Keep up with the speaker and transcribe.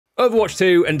Overwatch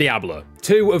 2 and Diablo,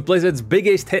 two of Blizzard's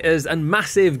biggest hitters and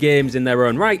massive games in their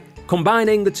own right.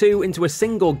 Combining the two into a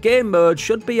single game mode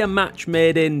should be a match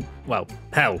made in, well,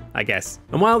 hell, I guess.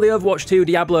 And while the Overwatch 2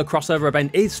 Diablo crossover event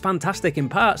is fantastic in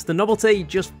parts, the novelty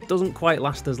just doesn't quite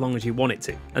last as long as you want it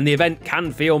to. And the event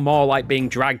can feel more like being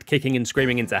dragged kicking and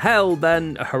screaming into hell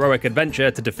than a heroic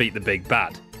adventure to defeat the big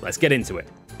bad. Let's get into it.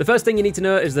 The first thing you need to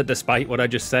know is that despite what I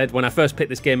just said, when I first picked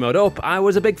this game mode up, I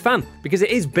was a big fan, because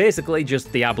it is basically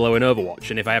just Diablo and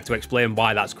Overwatch, and if I have to explain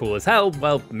why that's cool as hell,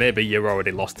 well, maybe you're already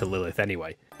lost to Lilith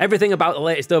anyway. Everything about the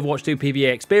latest Overwatch 2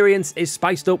 PvE experience is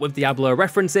spiced up with Diablo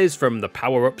references, from the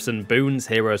power-ups and boons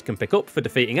heroes can pick up for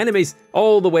defeating enemies,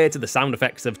 all the way to the sound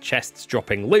effects of chests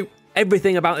dropping loot.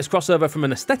 Everything about this crossover from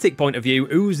an aesthetic point of view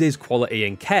oozes quality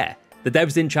and care. The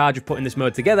devs in charge of putting this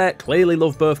mode together clearly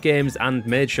love both games and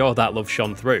made sure that love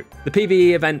shone through. The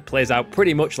PvE event plays out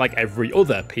pretty much like every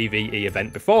other PvE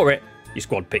event before it. Your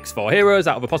squad picks 4 heroes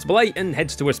out of a possible 8 and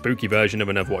heads to a spooky version of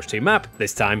an Overwatch 2 map,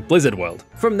 this time Blizzard World.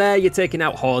 From there, you're taking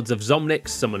out hordes of Zomnics,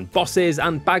 summon bosses,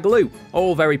 and bag loot,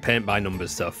 all very paint by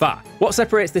numbers so far. What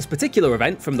separates this particular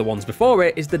event from the ones before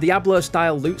it is the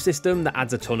Diablo-style loot system that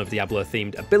adds a ton of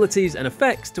Diablo-themed abilities and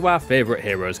effects to our favourite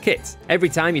heroes' kits. Every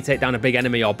time you take down a big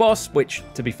enemy or boss, which,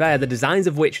 to be fair, the designs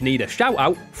of which need a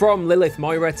shout-out, from Lilith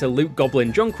Moira to Loot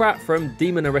Goblin Junkrat, from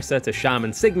Demon Orisa to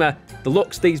Shaman Sigma, the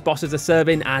looks these bosses are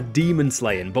serving are demon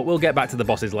slaying, but we'll get back to the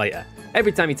bosses later.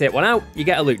 Every time you take one out, you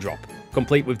get a loot drop,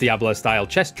 complete with Diablo-style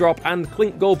chest drop and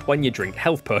clink gulp when you drink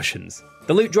health potions.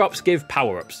 The loot drops give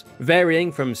power-ups,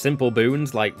 varying from simple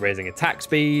boons like raising attack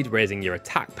speed, raising your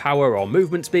attack power or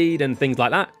movement speed and things like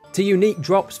that, to unique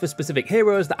drops for specific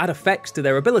heroes that add effects to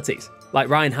their abilities, like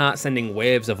Reinhardt sending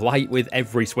waves of light with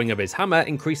every swing of his hammer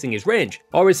increasing his range,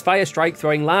 or his Fire Strike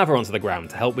throwing lava onto the ground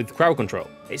to help with crowd control.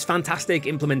 It's fantastic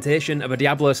implementation of a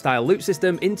Diablo-style loot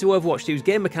system into Overwatch 2's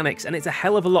game mechanics, and it's a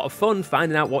hell of a lot of fun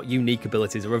finding out what unique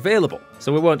abilities are available,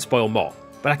 so we won't spoil more.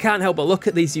 But I can't help but look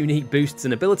at these unique boosts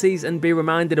and abilities and be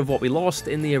reminded of what we lost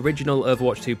in the original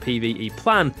Overwatch 2 PvE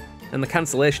plan, and the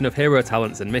cancellation of hero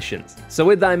talents and missions. So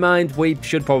with that in mind, we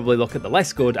should probably look at the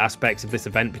less good aspects of this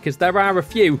event, because there are a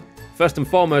few, first and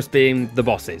foremost being the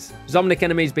bosses. Zomnic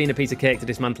enemies being a piece of cake to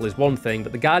dismantle is one thing,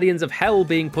 but the Guardians of Hell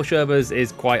being pushovers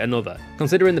is quite another.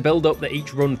 Considering the build-up that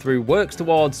each run-through works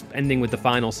towards, ending with the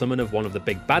final summon of one of the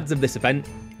big bads of this event,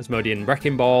 Asmodean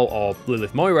Wrecking Ball or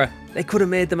Lilith Moira, they could have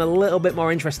made them a little bit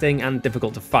more interesting and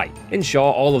difficult to fight. In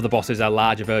short, all of the bosses are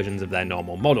larger versions of their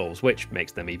normal models, which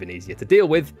makes them even easier to deal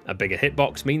with. A bigger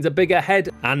hitbox means a bigger head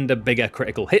and a bigger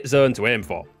critical hit zone to aim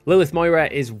for. Lilith Moira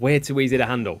is way too easy to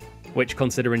handle, which,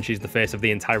 considering she's the face of the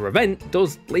entire event,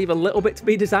 does leave a little bit to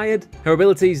be desired. Her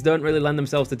abilities don't really lend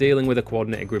themselves to dealing with a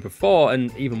coordinated group of 4,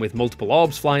 and even with multiple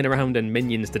orbs flying around and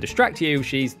minions to distract you,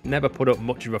 she's never put up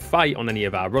much of a fight on any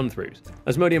of our run-throughs.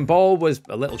 Asmodean Ball was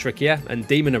a little trickier, and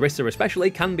Demon Orisa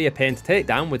especially can be a pain to take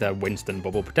down with her Winston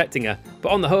bubble protecting her, but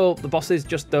on the whole, the bosses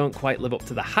just don't quite live up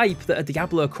to the hype that a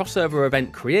Diablo crossover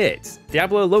event creates.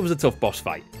 Diablo loves a tough boss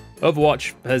fight.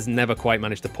 Overwatch has never quite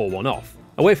managed to pull one off.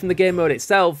 Away from the game mode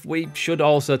itself, we should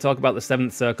also talk about the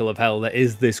 7th circle of hell that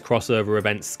is this crossover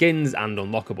event's skins and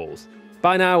unlockables.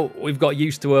 By now, we've got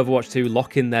used to Overwatch 2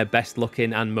 locking their best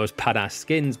looking and most badass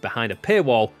skins behind a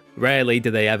paywall. Rarely do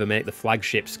they ever make the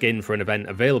flagship skin for an event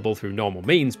available through normal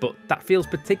means, but that feels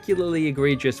particularly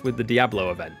egregious with the Diablo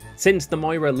event. Since the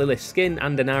Moira Lilith skin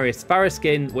and Inarius Pharah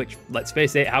skin, which, let's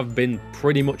face it, have been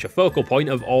pretty much a focal point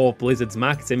of all Blizzard's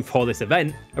marketing for this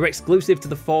event, are exclusive to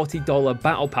the $40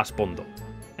 Battle Pass bundle,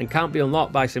 and can't be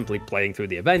unlocked by simply playing through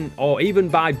the event, or even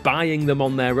by buying them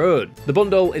on their own. The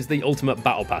bundle is the Ultimate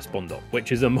Battle Pass bundle,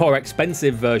 which is a more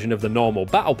expensive version of the normal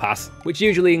Battle Pass, which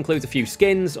usually includes a few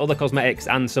skins, other cosmetics,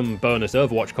 and some bonus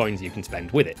Overwatch coins you can spend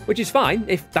with it. Which is fine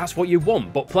if that's what you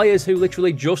want, but players who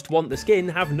literally just want the skin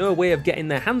have no way of getting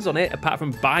their hands on it apart from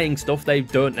buying stuff they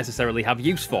don't necessarily have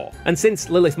use for. And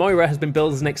since Lilith Moira has been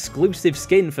billed as an exclusive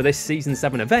skin for this Season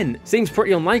 7 event, seems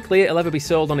pretty unlikely it'll ever be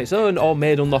sold on its own or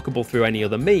made unlockable through any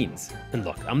other means. And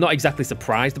look, I'm not exactly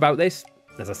surprised about this.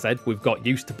 As I said, we've got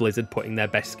used to Blizzard putting their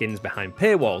best skins behind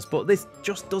paywalls, but this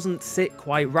just doesn't sit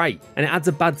quite right, and it adds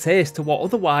a bad taste to what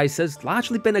otherwise has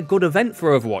largely been a good event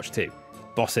for Overwatch 2.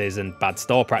 Bosses and bad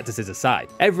store practices aside.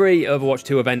 Every Overwatch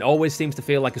 2 event always seems to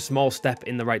feel like a small step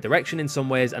in the right direction in some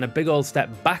ways and a big old step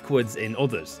backwards in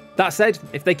others. That said,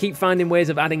 if they keep finding ways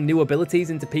of adding new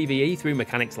abilities into PvE through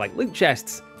mechanics like loot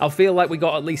chests, I'll feel like we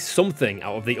got at least something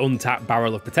out of the untapped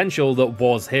barrel of potential that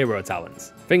was hero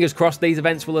talents. Fingers crossed these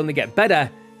events will only get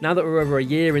better now that we're over a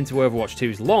year into Overwatch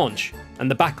 2's launch, and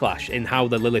the backlash in how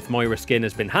the Lilith Moira skin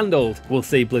has been handled will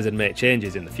see Blizzard make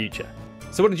changes in the future.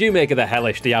 So what did you make of the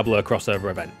Hellish Diablo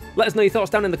crossover event? Let us know your thoughts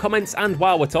down in the comments, and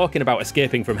while we're talking about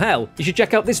escaping from hell, you should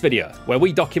check out this video, where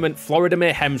we document Florida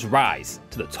Mayhem's rise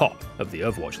to the top of the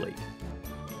Overwatch League.